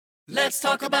Let's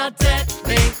talk about debt,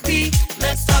 baby.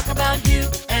 Let's talk about you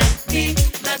and me.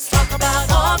 Let's talk about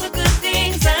all the good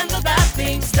things and the bad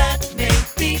things that may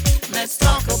be. Let's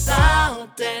talk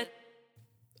about debt.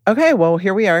 Okay, well,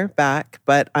 here we are back,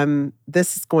 but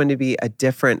this is going to be a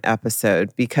different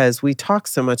episode because we talk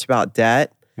so much about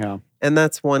debt. Yeah. And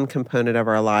that's one component of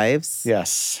our lives.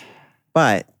 Yes.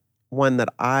 But one that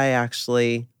I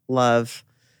actually love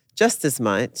just as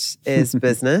much is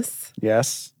business.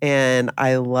 Yes. And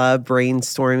I love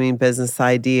brainstorming business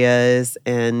ideas,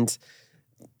 and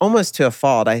almost to a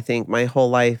fault, I think my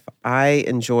whole life, I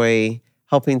enjoy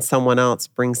helping someone else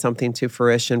bring something to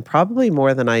fruition, probably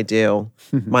more than I do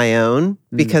my own,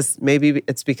 because maybe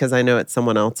it's because I know it's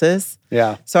someone else's.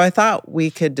 Yeah. So I thought we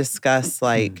could discuss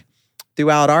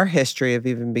throughout our history of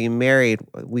even being married,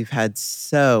 we've had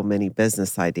so many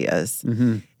business ideas.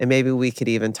 Mm-hmm. And maybe we could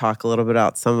even talk a little bit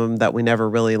about some of them that we never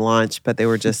really launched, but they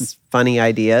were just funny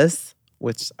ideas,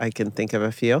 which I can think of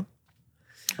a few.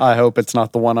 I hope it's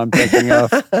not the one I'm thinking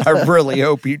of. I really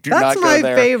hope you do not go there. That's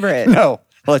my favorite. No,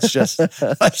 let's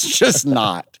just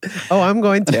not. Oh, I'm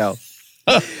going to.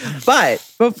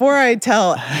 But before I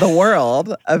tell the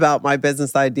world about my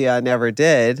business idea I never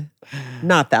did,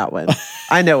 not that one.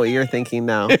 I know what you're thinking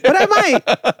now, but I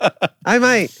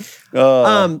might.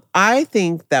 I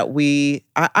think that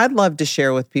I'd love to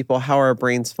share with people how our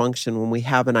brains function when we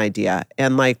have an idea,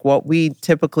 and like what we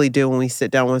typically do when we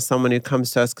sit down with someone who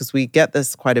comes to us, because we get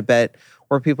this quite a bit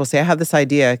where people say, I have this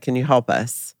idea. Can you help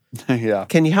us? Yeah.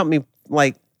 Can you help me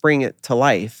bring it to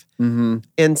life? Mm-hmm.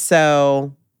 And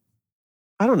so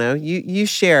I don't know, you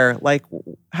share,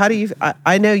 how do you,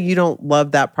 I know you don't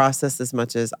love that process as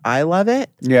much as I love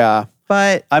it. Yeah.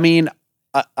 But I mean,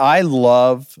 I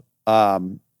love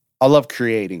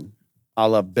creating. I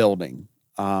love building.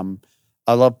 I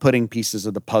love putting pieces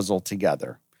of the puzzle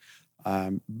together.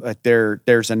 But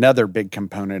there's another big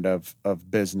component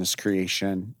of business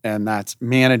creation, and that's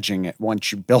managing it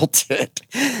once you built it.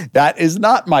 That is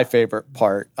not my favorite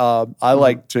part. I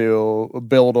like to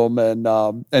build them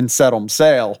and set them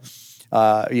sail,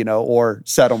 or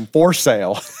set them for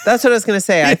sale. That's what I was going to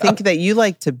say. I think that you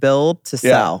like to build to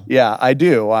sell. Yeah, I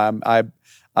do. I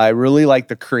really like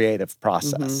the creative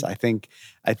process. Mm-hmm.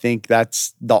 I think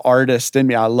that's the artist in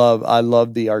me. I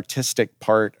love the artistic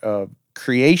part of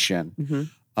creation. Mm-hmm.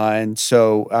 And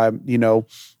so,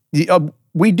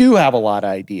 we do have a lot of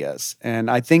ideas,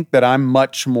 and I think that I'm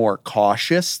much more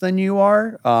cautious than you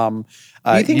are.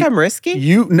 You think I'm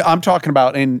risky? I'm talking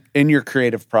about in your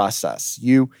creative process.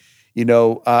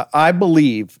 I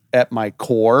believe at my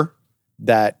core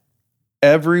that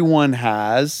everyone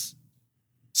has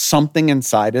something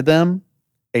inside of them,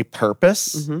 a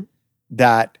purpose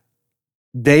that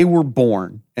they were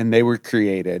born and they were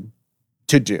created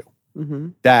to do. Mm-hmm.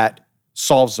 That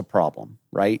solves a problem,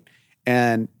 right?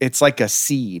 And it's like a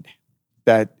seed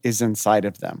that is inside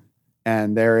of them.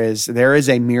 And there is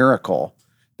a miracle.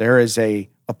 There is a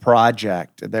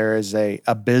project. There is a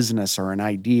business or an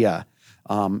idea,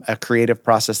 a creative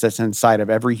process that's inside of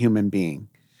every human being,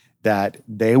 that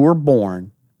they were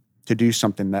born to do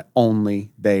something that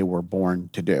only they were born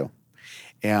to do.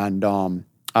 And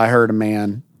I heard a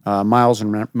man, Miles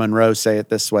Monroe, say it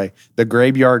this way: the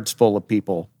graveyard's full of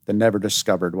people that never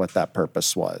discovered what that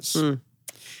purpose was. And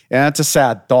that's a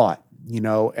sad thought,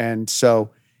 And so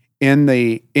in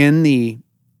the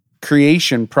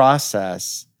creation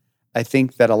process, I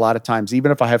think that a lot of times,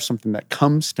 even if I have something that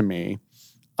comes to me,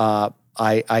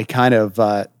 I kind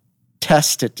of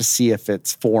test it to see if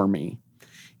it's for me,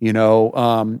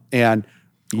 and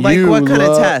what kind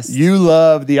of test? You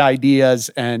love the ideas.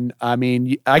 And I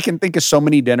mean, I can think of so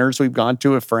many dinners we've gone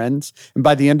to with friends. And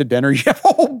by the end of dinner, you have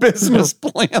a whole business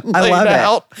plan laid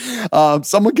out.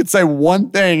 Someone could say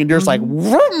one thing and you're just like,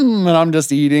 vroom, and I'm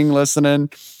just eating, listening,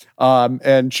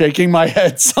 and shaking my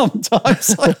head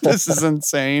sometimes like, this is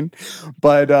insane.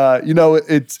 But,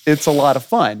 it's a lot of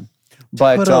fun.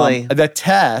 But totally. The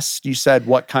test, you said,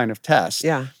 what kind of test?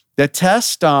 Yeah. The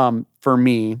test for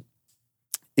me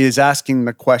is asking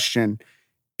the question,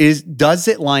 does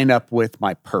it line up with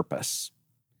my purpose?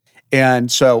 And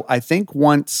so I think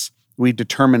once we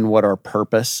determine what our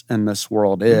purpose in this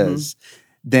world is,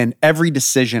 then every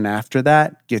decision after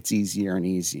that gets easier and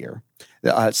easier.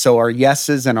 So our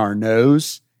yeses and our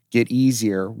nos get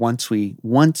easier once we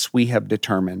have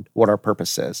determined what our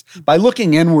purpose is. By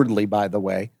looking inwardly, by the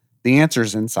way, the answer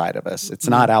is inside of us. It's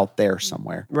not out there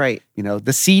somewhere. Right.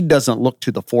 The seed doesn't look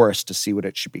to the forest to see what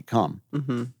it should become.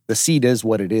 Mm-hmm. The seed is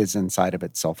what it is inside of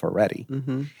itself already.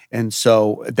 Mm-hmm. And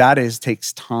so that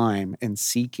takes time and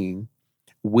seeking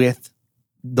with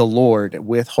the Lord,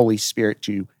 with Holy Spirit,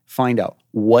 to find out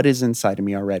what is inside of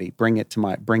me already, bring it to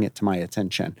my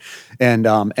attention. And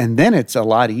then it's a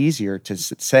lot easier to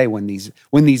say when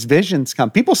these visions come.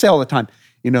 People say all the time,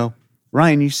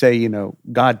 Ryan, you say,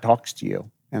 God talks to you.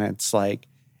 And it's like,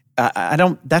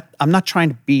 I'm not trying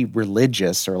to be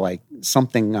religious or like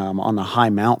something on a high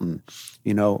mountain.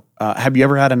 Have you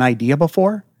ever had an idea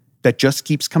before that just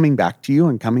keeps coming back to you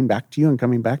and coming back to you and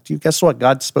coming back to you? Guess what?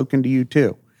 God's spoken to you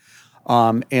too.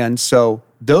 And so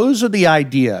those are the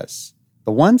ideas,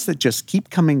 the ones that just keep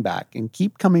coming back and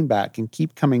keep coming back and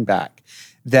keep coming back,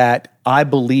 that I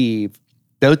believe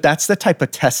that's the type of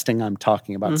testing I'm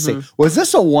talking about. Mm-hmm. Say, was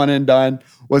this a one and done?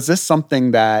 Was this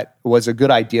something that was a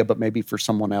good idea, but maybe for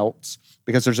someone else?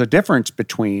 Because there's a difference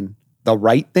between the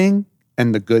right thing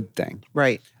and the good thing.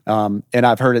 Right. And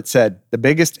I've heard it said, the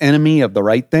biggest enemy of the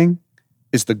right thing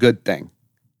is the good thing.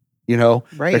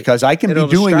 Right. Because I can It'll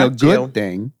be doing a distract good you.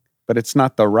 thing, but it's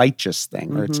not the righteous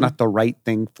thing, or it's Mhm. not the right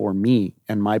thing for me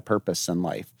and my purpose in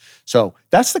life. So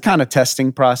that's the kind of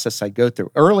testing process I go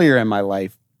through. Earlier in my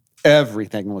life,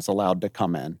 everything was allowed to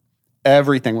come in.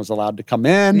 Everything was allowed to come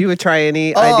in. You would try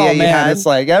any idea you had? It's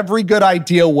like every good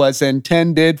idea was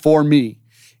intended for me,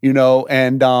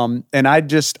 and I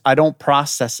don't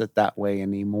process it that way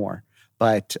anymore.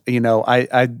 But,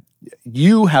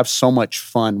 you have so much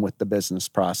fun with the business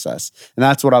process. And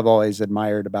that's what I've always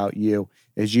admired about you,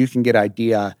 is you can get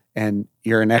idea and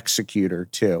you're an executor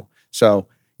too. So,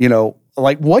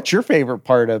 what's your favorite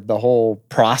part of the whole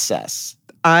process?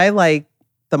 I like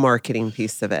the marketing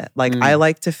piece of it. Like, I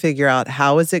like to figure out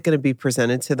how is it going to be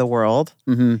presented to the world,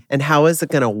 Mm-hmm. and how is it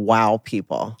going to wow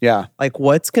people? Yeah. Like,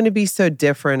 what's going to be so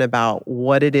different about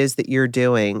what it is that you're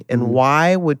doing, and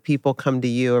why would people come to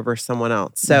you over someone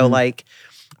else? So like,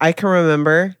 I can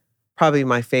remember probably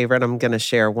my favorite, I'm going to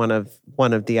share one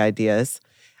of the ideas.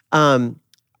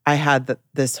 I had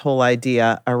this whole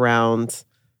idea around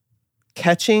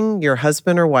catching your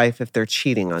husband or wife if they're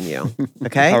cheating on you.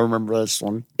 Okay. I remember this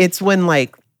one. It's when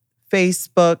like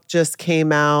Facebook just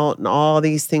came out and all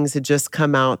these things had just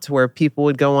come out to where people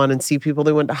would go on and see people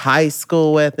they went to high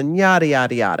school with and yada,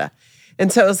 yada, yada.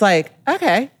 And so it was like,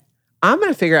 okay, I'm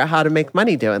going to figure out how to make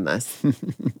money doing this.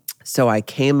 So I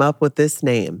came up with this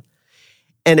name,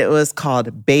 and it was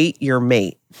called Bait Your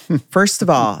Mate. First of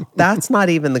all, that's not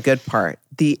even the good part.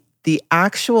 The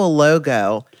actual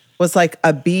logo was like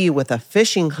a bee with a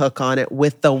fishing hook on it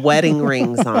with the wedding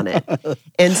rings on it.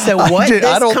 And so what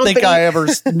I don't think I ever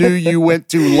knew you went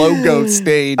to logo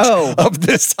stage of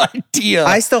this idea.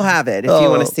 I still have it if you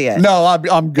want to see it. No,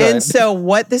 I'm good. And so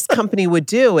what this company would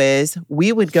do is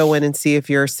we would go in and see if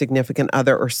your significant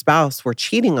other or spouse were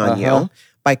cheating on you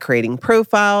by creating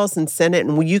profiles and send it.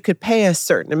 And you could pay a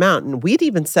certain amount. And we'd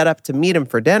even set up to meet them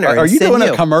for dinner. Are you doing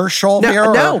a commercial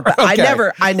here? No, but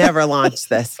Okay. I never launched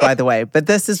this, by the way. But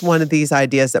this is one of these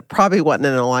ideas that probably wasn't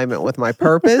in alignment with my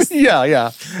purpose. Yeah.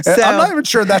 So, I'm not even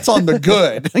sure that's on the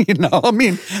good. I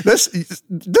mean, this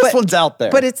one's out there.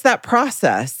 But it's that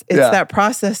process. It's that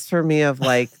process for me of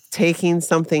like taking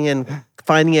something and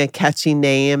finding a catchy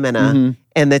name and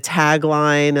and the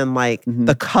tagline and like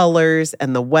the colors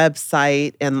and the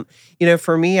website. And,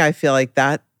 for me, I feel like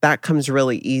that comes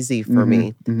really easy for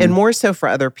me, and more so for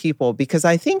other people, because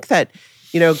I think that,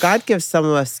 God gives some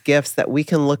of us gifts that we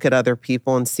can look at other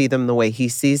people and see them the way He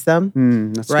sees them.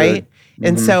 That's right? good.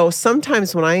 And so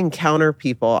sometimes when I encounter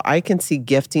people, I can see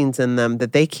giftings in them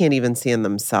that they can't even see in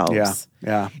themselves.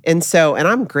 Yeah. And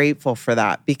I'm grateful for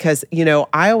that, because,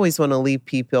 I always want to leave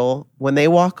people, when they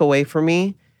walk away from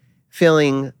me,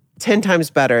 feeling 10 times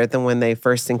better than when they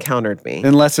first encountered me.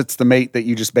 Unless it's the mate that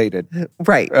you just baited.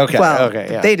 Right. Okay. Well, Okay.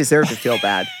 Yeah. they deserve to feel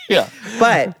bad. Yeah.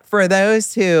 But for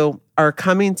those who are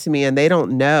coming to me and they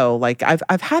don't know, like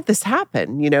I've had this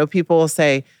happen. People will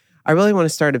say, I really want to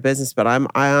start a business, but I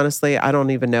honestly, I don't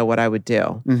even know what I would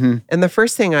do. And the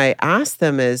first thing I ask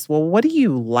them is, well, what do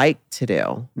you like to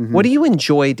do? What do you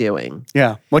enjoy doing?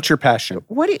 Yeah. What's your passion?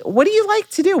 What do you like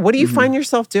to do? What do you find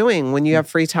yourself doing when you have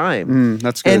free time?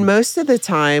 That's good. And most of the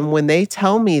time when they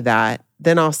tell me that,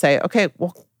 then I'll say, okay,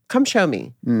 well, come show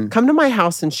me. Come to my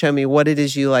house and show me what it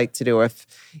is you like to do. If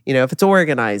it's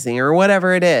organizing or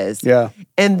whatever it is. Yeah.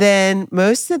 And then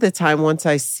most of the time, once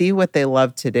I see what they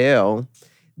love to do,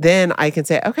 then I can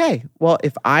say, okay, well,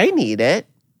 if I need it,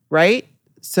 right,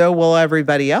 so will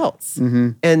everybody else.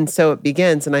 And so it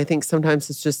begins. And I think sometimes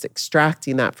it's just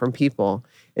extracting that from people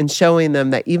and showing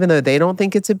them that even though they don't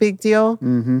think it's a big deal,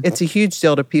 it's a huge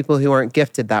deal to people who aren't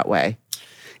gifted that way.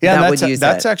 Yeah,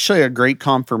 that's actually a great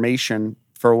confirmation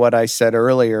for what I said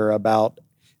earlier about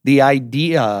the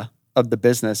idea of the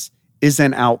business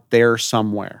isn't out there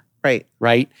somewhere. Right.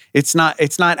 Right? It's not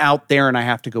out there and I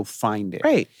have to go find it.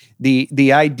 Right.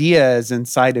 The idea is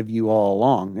inside of you all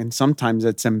along, and sometimes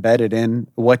it's embedded in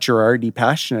what you're already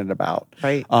passionate about.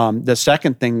 Right. The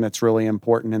second thing that's really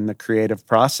important in the creative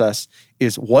process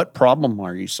is what problem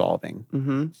are you solving?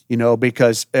 Mm-hmm.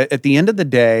 Because at the end of the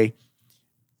day,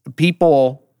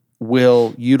 people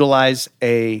will utilize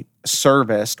a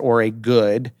service or a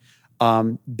good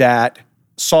that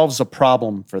solves a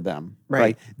problem for them.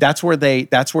 Right. That's where they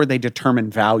determine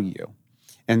value.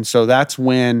 And so that's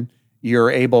when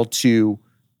you're able to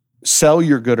sell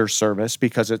your good or service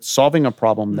because it's solving a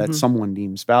problem that someone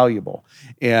deems valuable.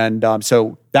 And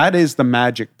so that is the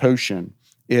magic potion,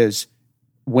 is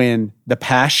when the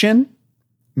passion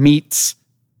meets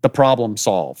the problem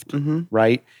solved,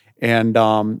 right? And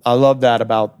I love that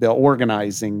about the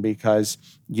organizing because,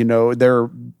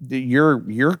 you're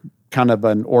kind of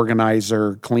an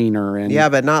organizer, cleaner. And yeah,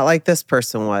 but not like this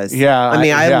person was. Yeah. I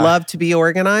mean, I love to be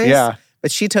organized. Yeah.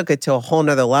 But she took it to a whole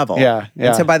nother level. Yeah.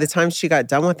 And so by the time she got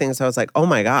done with things, I was like, oh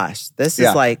my gosh, this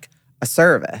is like a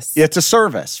service. It's a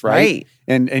service, right?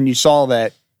 And you saw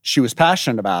that she was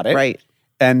passionate about it. Right.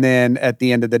 And then at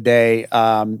the end of the day,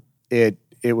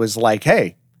 it was like,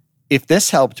 hey, if this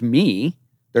helped me,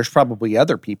 there's probably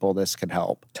other people this could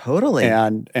help. Totally.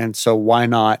 And so why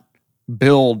not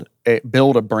build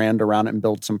a brand around it and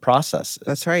build some processes?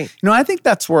 That's right. I think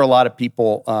that's where a lot of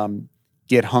people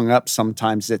get hung up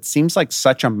sometimes. It seems like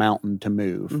such a mountain to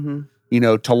move.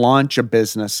 To launch a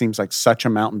business seems like such a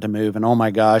mountain to move. And oh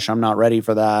my gosh, I'm not ready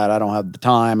for that. I don't have the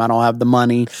time. I don't have the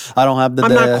money. I don't have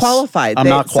I'm not qualified. I'm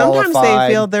not qualified. Sometimes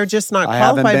they feel they're just not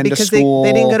qualified because they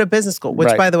didn't go to business school,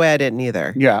 which by the way, I didn't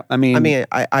either. Yeah.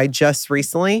 I just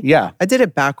recently, I did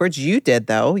it backwards. You did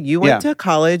though. You went to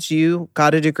college, you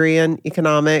got a degree in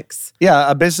economics.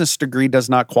 Yeah. A business degree does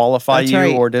not qualify That's you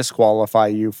right. or disqualify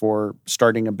you for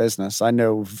starting a business. I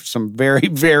know some very,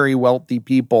 very wealthy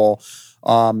people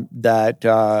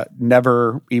that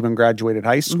never even graduated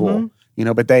high school,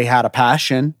 but they had a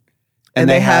passion and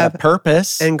they had a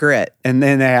purpose and grit. And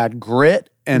then they had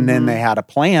grit and then they had a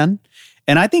plan.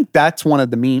 And I think that's one of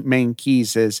the main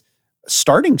keys is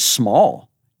starting small.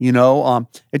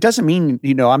 It doesn't mean,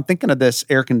 I'm thinking of this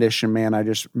air conditioning man I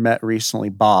just met recently,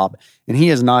 Bob, and he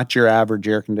is not your average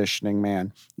air conditioning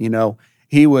man.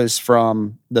 He was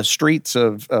from the streets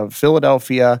of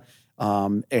Philadelphia.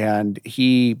 And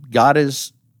he got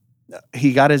his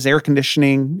air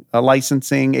conditioning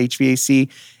licensing,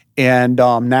 HVAC, and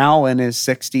now in his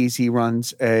 60s, he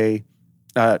runs a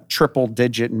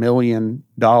triple-digit $1 million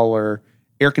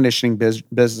air conditioning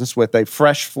business with a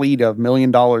fresh fleet of $1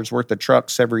 million worth of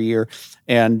trucks every year.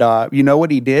 And you know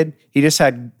what he did? He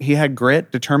had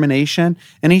grit, determination,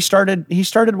 and he started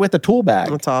with a tool bag.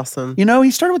 That's awesome.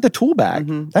 He started with a tool bag.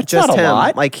 That's just not a him.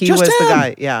 lot. Like he just was him. the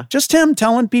guy. Yeah. Just him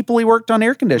telling people he worked on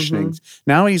air conditionings.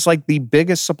 Now he's like the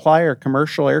biggest supplier of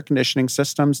commercial air conditioning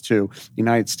systems to the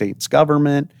United States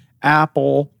government,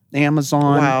 Apple,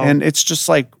 Amazon. Wow. And it's just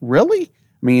like, really?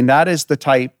 That's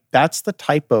the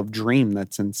type of dream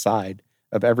that's inside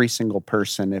of every single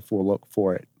person if we'll look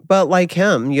for it. But like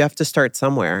him, you have to start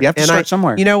somewhere. You have to start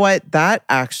somewhere. You know what?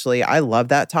 I love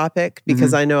that topic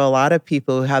because I know a lot of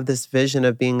people who have this vision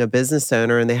of being a business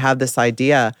owner and they have this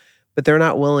idea, but they're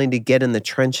not willing to get in the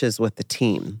trenches with the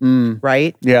team,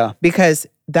 right? Yeah. Because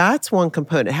that's one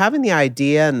component. Having the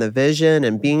idea and the vision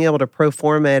and being able to pro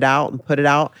forma it out and put it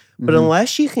out. But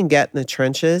unless you can get in the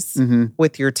trenches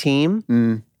with your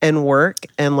team and work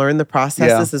and learn the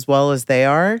processes as well as they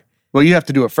are. Well, you have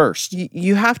to do it first.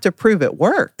 You have to prove it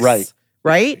works. Right.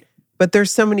 Right? But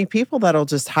there's so many people that'll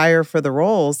just hire for the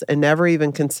roles and never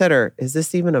even consider, is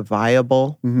this even a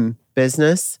viable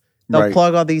business? They'll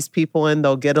plug all these people in.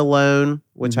 They'll get a loan,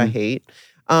 which I hate.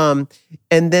 And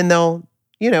then they'll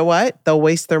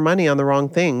waste their money on the wrong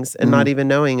things and not even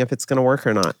knowing if it's going to work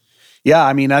or not.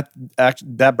 Yeah,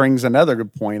 that brings another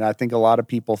good point. I think a lot of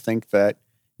people think that,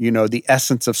 the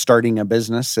essence of starting a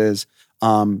business is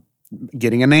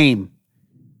getting a name,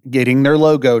 getting their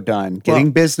logo done,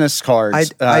 getting business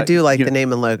cards. I do like the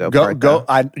name and logo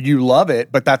part. You love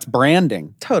it, but that's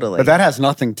branding. Totally. But that has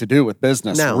nothing to do with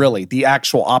business, No. really. The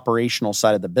actual operational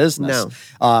side of the business. No.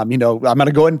 I'm going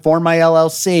to go ahead and form my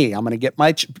LLC. I'm going to get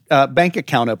my bank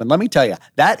account open. Let me tell you,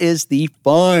 that is the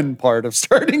fun part of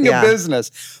starting a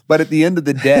business. But at the end of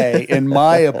the day, in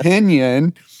my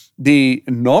opinion, the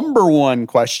number one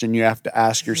question you have to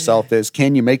ask yourself is,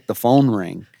 can you make the phone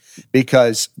ring?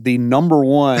 Because the number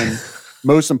one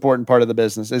most important part of the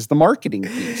business is the marketing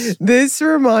piece. This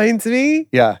reminds me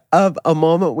Yeah. of a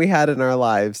moment we had in our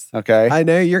lives. Okay. I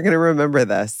know you're going to remember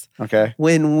this. Okay.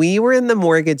 When we were in the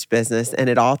mortgage business and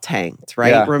it all tanked,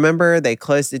 right? Yeah. Remember, they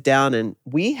closed it down and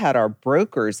we had our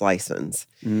broker's license.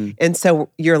 Mm. And so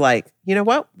you're like, you know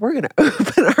what? We're going to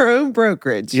open our own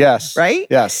brokerage. Yes. Right?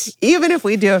 Yes. Even if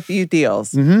we do a few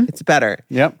deals, it's better.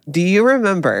 Yep. Do you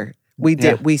remember? We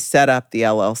did. Yeah. We set up the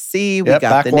LLC. We Yep,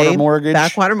 got the Backwater name. Mortgage.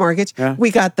 Backwater Mortgage. Yeah.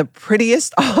 We got the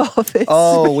prettiest office.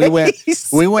 Oh,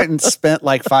 space. we went and spent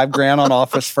like $5,000 on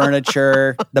office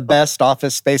furniture, the best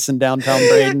office space in downtown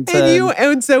Bradenton.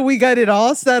 And so we got it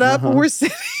all set up. And we're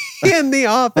sitting in the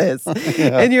office,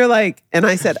 and you're like, and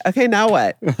I said, okay, now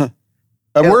what?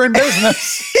 We're in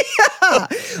business. Yeah.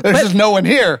 There's just no one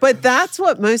here. But that's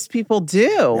what most people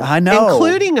do. I know,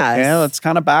 including us. Yeah, it's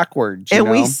kind of backwards. And you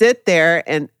know? we sit there,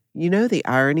 and you know the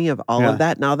irony of all Yeah. of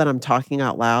that. Now that I'm talking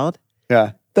out loud,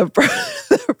 Yeah. the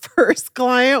first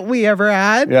client we ever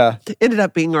had Yeah. ended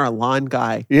up being our lawn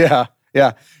guy. Yeah.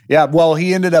 Yeah. Yeah. Well,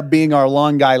 he ended up being our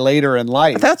lawn guy later in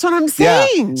life. That's what I'm Yeah.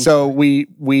 saying. So we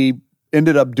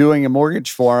ended up doing a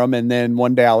mortgage for him. And then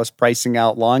one day I was pricing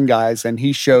out lawn guys and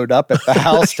he showed up at the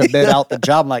house to bid out the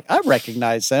job. I'm like, I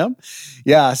recognize him.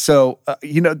 Yeah. So,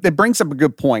 that brings up a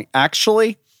good point.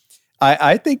 Actually,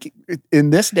 I think in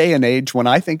this day and age, when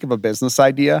I think of a business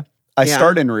idea, I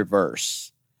start in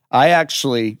reverse. I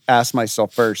actually ask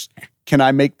myself first, can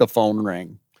I make the phone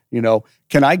ring?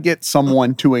 Can I get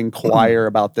someone to inquire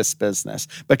about this business?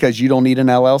 Because you don't need an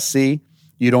LLC.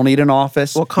 You don't need an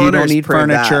office. Well, you don't Connor's need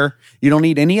proved furniture. You don't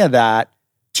need any of that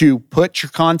to put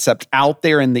your concept out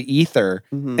there in the ether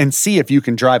and see if you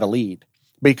can drive a lead.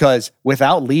 Because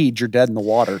without leads, you're dead in the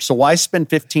water. So why spend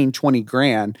 15, 20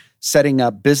 grand setting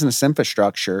up business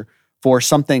infrastructure for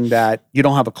something that you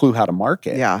don't have a clue how to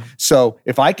market? Yeah. So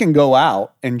if I can go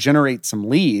out and generate some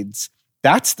leads,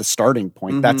 that's the starting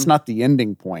point. That's not the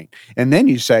ending point. And then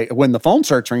you say, when the phone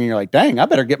starts ringing, you're like, dang, I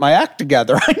better get my act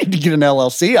together. I need to get an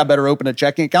LLC. I better open a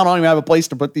checking account. I don't even have a place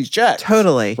to put these checks.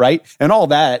 Totally. Right? And all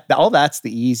that's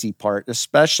the easy part,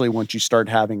 especially once you start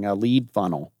having a lead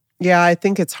funnel. Yeah, I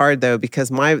think it's hard though, because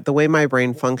the way my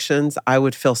brain functions, I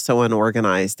would feel so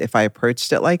unorganized if I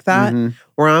approached it like that,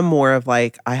 where I'm more of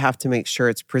like, I have to make sure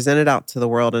it's presented out to the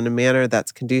world in a manner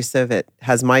that's conducive. It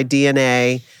has my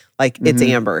DNA, like it's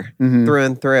Amber through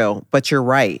and through. But you're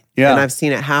right. Yeah. And I've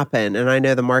seen it happen. And I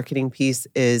know the marketing piece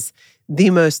is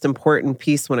the most important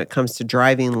piece when it comes to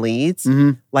driving leads.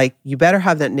 Like you better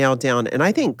have that nailed down. And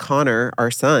I think Connor,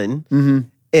 our son,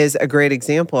 is a great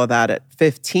example of that at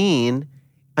 15.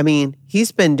 I mean,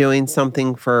 he's been doing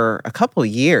something for a couple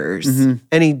years.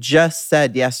 And he just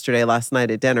said last night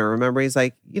at dinner, remember, he's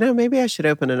like, maybe I should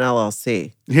open an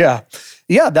LLC. Yeah.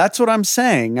 Yeah, that's what I'm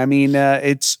saying. I mean,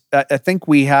 I think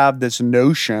we have this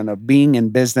notion of being in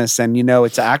business and,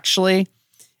 it's actually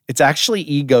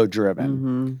ego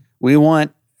driven.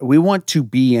 We want to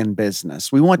be in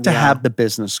business. We want to have the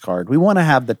business card. We want to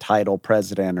have the title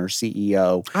president or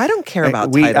CEO. I don't care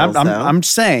about titles, though. I'm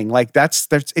saying like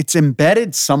it's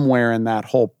embedded somewhere in that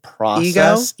whole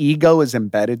process. Ego is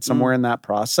embedded somewhere in that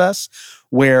process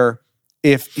where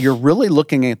if you're really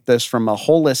looking at this from a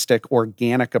holistic,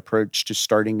 organic approach to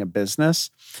starting a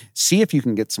business, see if you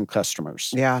can get some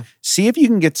customers. Yeah. See if you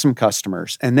can get some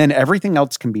customers, and then everything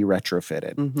else can be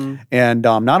retrofitted. And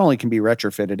not only can be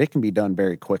retrofitted, it can be done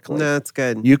very quickly. No, that's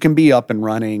good. You can be up and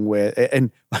running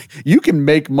and you can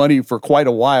make money for quite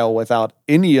a while without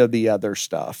any of the other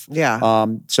stuff. Yeah.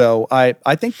 So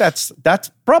I think that's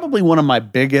probably one of my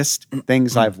biggest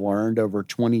things I've learned over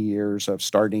 20 years of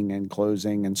starting and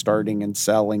closing and starting and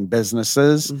selling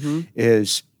businesses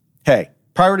is, hey,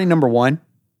 priority number one,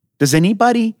 does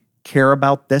anybody care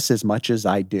about this as much as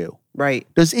I do? Right.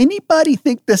 Does anybody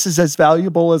think this is as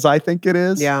valuable as I think it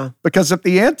is? Yeah. Because if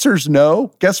the answer is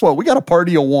no, guess what? We got a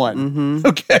party of one.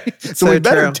 Okay. So we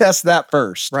better test that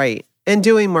first. Right. And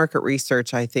doing market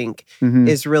research, I think,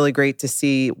 is really great to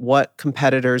see what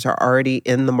competitors are already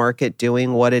in the market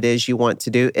doing what it is you want to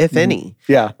do, if any.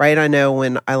 Yeah. Right? I know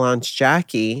when I launched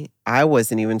Jackie, I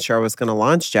wasn't even sure I was going to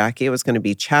launch Jackie. It was going to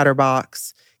be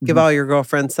Chatterbox, give all your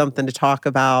girlfriends something to talk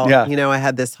about. Yeah. I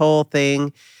had this whole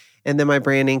thing. And then my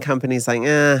branding company's like,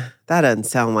 that doesn't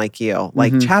sound like you.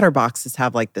 Like chatterboxes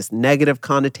have like this negative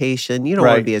connotation. You don't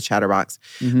want to be a chatterbox.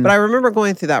 But I remember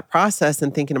going through that process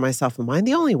and thinking to myself, am I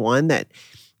the only one that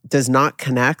does not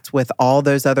connect with all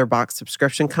those other box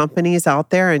subscription companies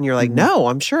out there? And you're like, no,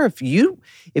 I'm sure if you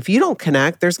don't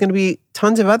connect, there's going to be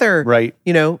tons of other,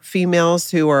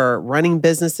 females who are running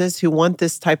businesses who want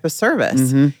this type of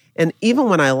service. And even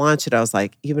when I launched it, I was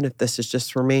like, even if this is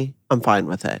just for me, I'm fine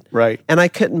with it. Right. And I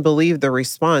couldn't believe the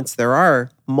response. There are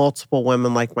multiple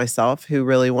women like myself who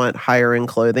really want higher end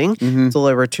clothing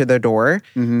delivered to their door.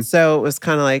 So it was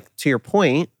kind of like, to your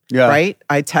point, right?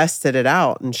 I tested it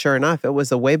out, and sure enough, it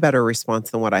was a way better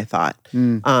response than what I thought.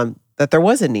 That there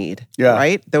was a need,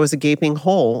 right? There was a gaping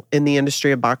hole in the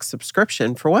industry of box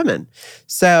subscription for women.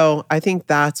 So I think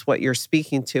that's what you're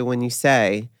speaking to when you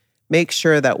say, make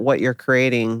sure that what you're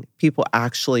creating, people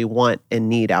actually want and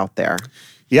need out there.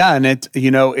 Yeah, and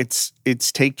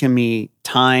it's taken me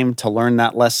time to learn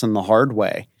that lesson the hard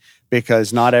way,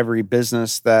 because not every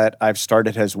business that I've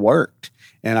started has worked.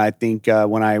 And I think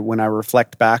when I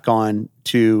reflect back on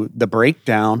to the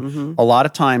breakdown, a lot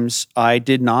of times I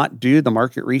did not do the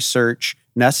market research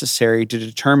necessary to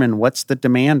determine what's the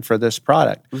demand for this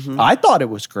product. I thought it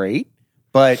was great,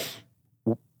 but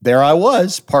there I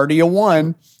was, party of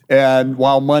one, and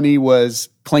while money was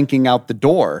clinking out the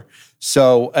door.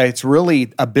 So it's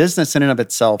really, a business in and of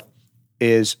itself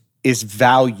is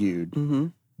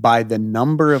valued by the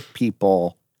number of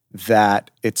people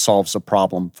that it solves a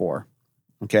problem for.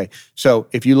 Okay, so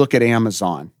if you look at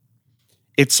Amazon,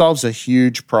 it solves a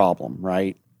huge problem,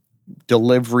 right?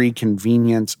 Delivery,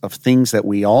 convenience of things that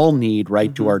we all need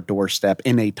right to our doorstep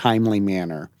in a timely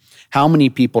manner. How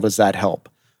many people does that help?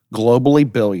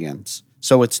 Globally, billions.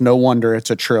 So it's no wonder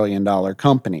it's a $1 trillion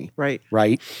company. Right.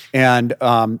 Right. And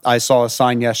I saw a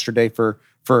sign yesterday for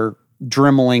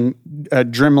dremeling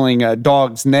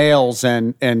dog's nails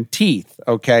and teeth.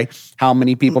 Okay. How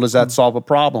many people does that solve a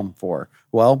problem for?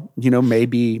 Well,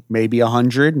 maybe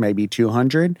 100, maybe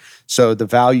 200. So the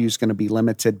value is going to be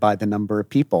limited by the number of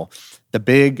people. The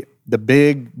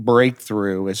big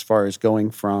breakthrough as far as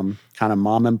going from kind of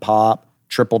mom and pop,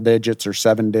 triple digits or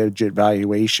 7-digit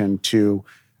valuation to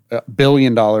 $1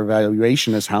 billion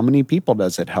valuation is, how many people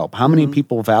does it help? How many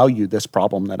people value this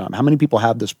problem how many people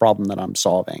have this problem that I'm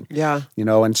solving? Yeah.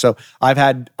 And so I've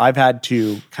had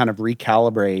to kind of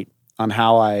recalibrate on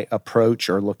how I approach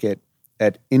or look at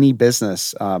any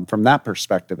business from that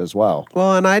perspective as well.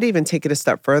 Well, and I'd even take it a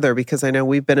step further, because I know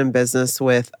we've been in business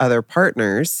with other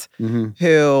partners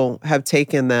who have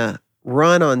taken the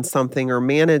run on something or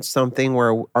managed something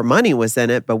where our money was in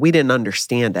it, but we didn't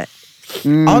understand it.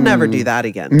 I'll never do that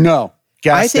again. No.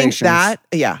 Gas think stations.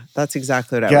 That's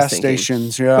exactly what I was Gas thinking.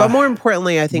 stations, yeah. But more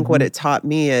importantly, I think what it taught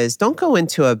me is, don't go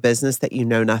into a business that you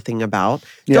know nothing about.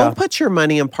 Don't put your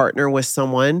money and partner with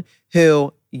someone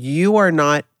who you are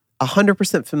not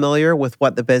 100% familiar with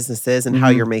what the business is and how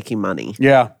you're making money.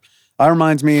 Yeah. That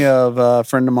reminds me of a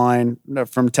friend of mine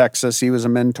from Texas. He was a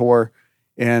mentor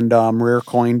and rare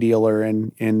coin dealer.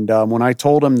 And when I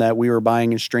told him that we were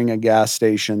buying a string of gas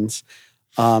stations,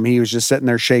 he was just sitting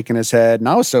there shaking his head. And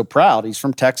I was so proud. He's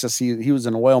from Texas. He was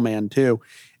an oil man too.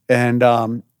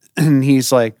 And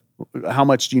he's like, how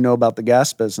much do you know about the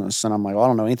gas business? And I'm like, well, I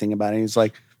don't know anything about it. He's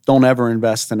like, don't ever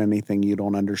invest in anything you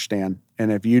don't understand.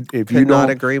 And if you don't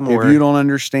agree more. If you don't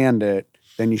understand it,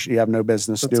 then you have no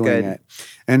business That's doing good. it.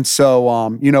 And so,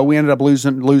 we ended up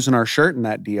losing our shirt in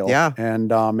that deal. Yeah.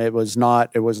 And it was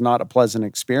not a pleasant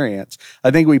experience.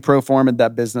 I think we pro-formed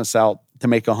that business out to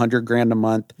make $100,000 a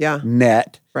month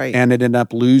net. Right. And it ended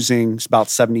up losing about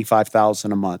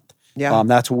 $75,000 a month. Yeah.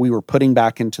 That's what we were putting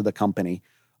back into the company.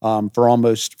 For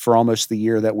almost the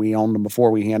year that we owned them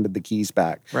before we handed the keys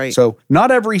back. Right. So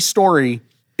not every story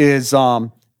is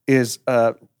champagne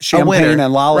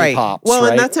and lollipops. Right. Well, right?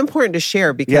 and that's important to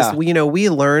share, because we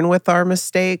learn with our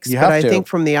mistakes. You but have I to. think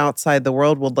from the outside, the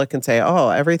world would look and say, "Oh,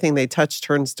 everything they touch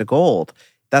turns to gold."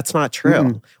 That's not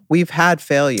true. We've had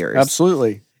failures.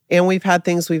 Absolutely. And we've had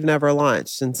things we've never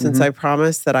launched. And since I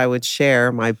promised that I would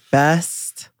share my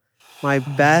best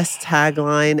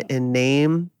tagline and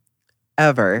name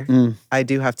ever, I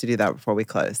do have to do that before we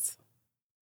close.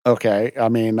 Okay. I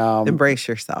mean, Embrace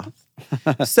yourself.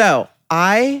 So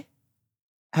I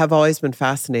have always been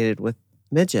fascinated with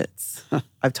midgets.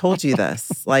 I've told you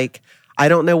this. Like, I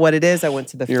don't know what it is. I went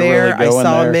to the You're fair. really I going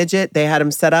saw there. a midget. They had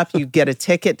them set up. You get a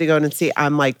ticket to go in and see.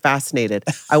 I'm like fascinated.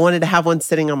 I wanted to have one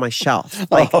sitting on my shelf.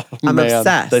 Like, I'm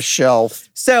obsessed. The shelf.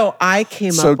 So I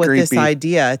came So up with this creepy.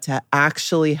 idea to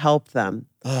actually help them.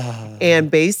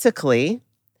 And basically,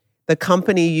 the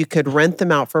company, you could rent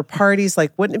them out for parties.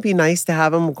 Like, wouldn't it be nice to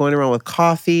have them going around with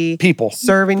coffee? People.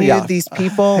 Serving you Yeah. these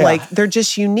people. Yeah. Like, they're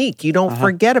just unique. You don't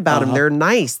forget about them. They're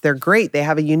nice. They're great. They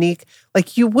have a unique,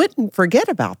 like, you wouldn't forget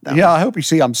about them. Yeah, I hope you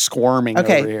see I'm squirming over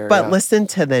Okay, here. but yeah. listen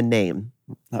to the name.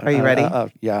 Are you ready?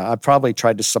 Yeah, I probably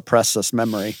tried to suppress this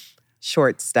memory.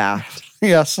 Short-staffed.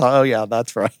 Yes. Oh, yeah,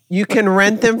 that's right. You can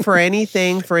rent them for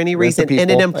anything, for any Rent the reason.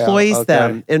 And it people. Yeah, employs okay.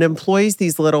 them. It employs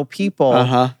these little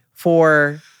people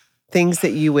for things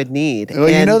that you would need. Well,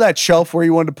 you And know that shelf where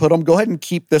you wanted to put them? Go ahead and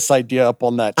keep this idea up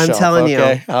on that I'm shelf. telling you,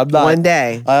 I'm not, one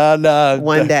day.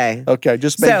 One day. Okay,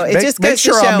 just So make, it just make goes to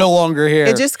sure I'm show- no longer here.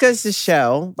 It just goes to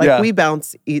show, like Yeah. we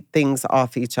bounce things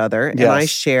off each other, and Yes. I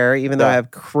share, even though I Yeah.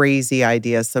 have crazy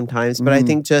ideas sometimes. But I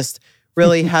think just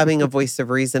really having a voice of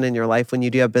reason in your life when you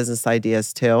do have business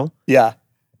ideas too, yeah.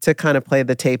 to kind of play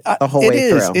the tape the whole It way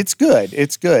is. through. It's good.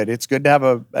 It's good. It's good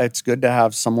to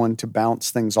have someone to bounce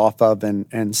things off of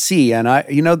and see. And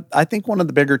I think one of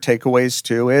the bigger takeaways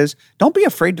too is don't be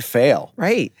afraid to fail.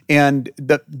 Right. And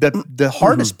the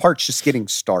hardest part's just getting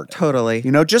started. Totally.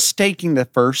 Just taking the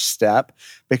first step,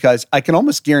 because I can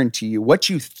almost guarantee you what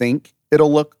you think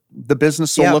the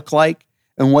business will Yep. look like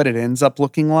and what it ends up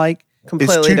looking like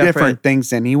Completely is two different different.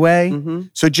 things anyway.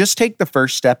 Mhm. So just take the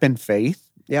first step in faith,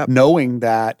 Yep. knowing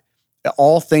that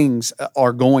all things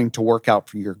are going to work out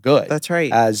for your good. That's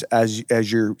right. As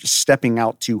you're stepping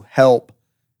out to help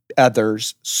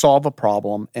others solve a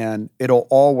problem, and it'll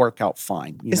all work out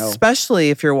fine. Especially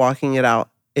if you're walking it out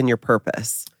in your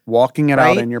purpose. Walking it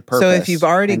Right? out in your purpose. So if you've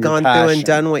already and your gone through and passion.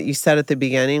 done what you said at the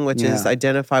beginning, which is Yeah.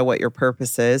 identify what your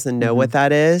purpose is and know what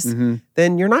that is,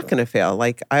 then you're not going to fail.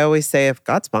 Like I always say, if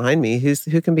God's behind me,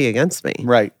 who can be against me?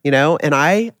 Right. And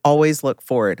I always look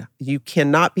forward. You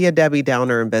cannot be a Debbie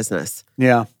Downer in business.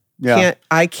 Yeah. Yeah.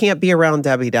 I can't be around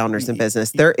Debbie Downers in business.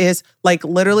 There is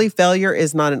literally failure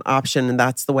is not an option. And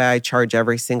that's the way I charge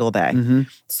every single day.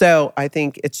 So I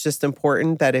think it's just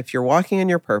important that if you're walking in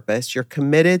your purpose, you're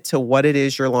committed to what it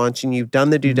is you're launching, you've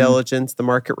done the due diligence, the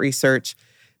market research,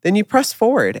 then you press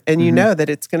forward and you know that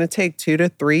it's going to take 2 to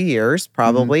 3 years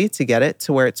probably to get it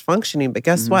to where it's functioning. But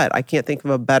guess what? I can't think of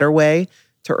a better way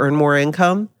to earn more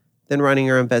income than running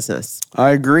your own business. I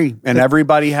agree. And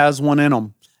everybody has one in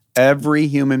them. Every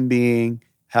human being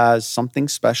has something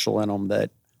special in them that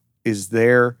is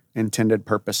their intended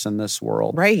purpose in this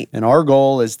world. Right. And our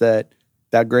goal is that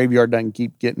graveyard doesn't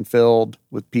keep getting filled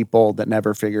with people that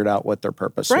never figured out what their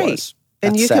purpose was.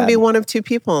 And That's you can be sad. one of two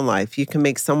people in life. You can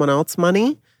make someone else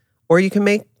money or you can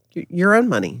make your own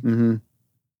money.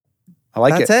 I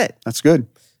like That's it. it. That's good.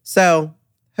 So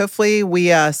hopefully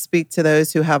we speak to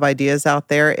those who have ideas out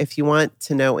there. If you want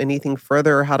to know anything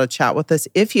further or how to chat with us,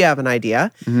 if you have an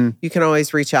idea, you can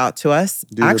always reach out to us.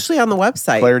 Actually on the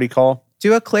website. Clarity call.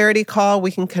 Do a clarity call.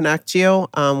 We can connect you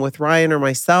with Ryan or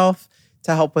myself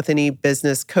to help with any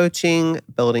business coaching,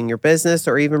 building your business,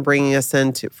 or even bringing us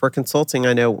in for consulting.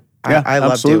 I know I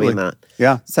love absolutely. doing that.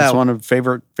 Yeah. So- That's one of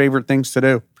the favorite things to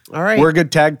do. All right. We're a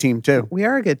good tag team too. We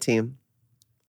are a good team.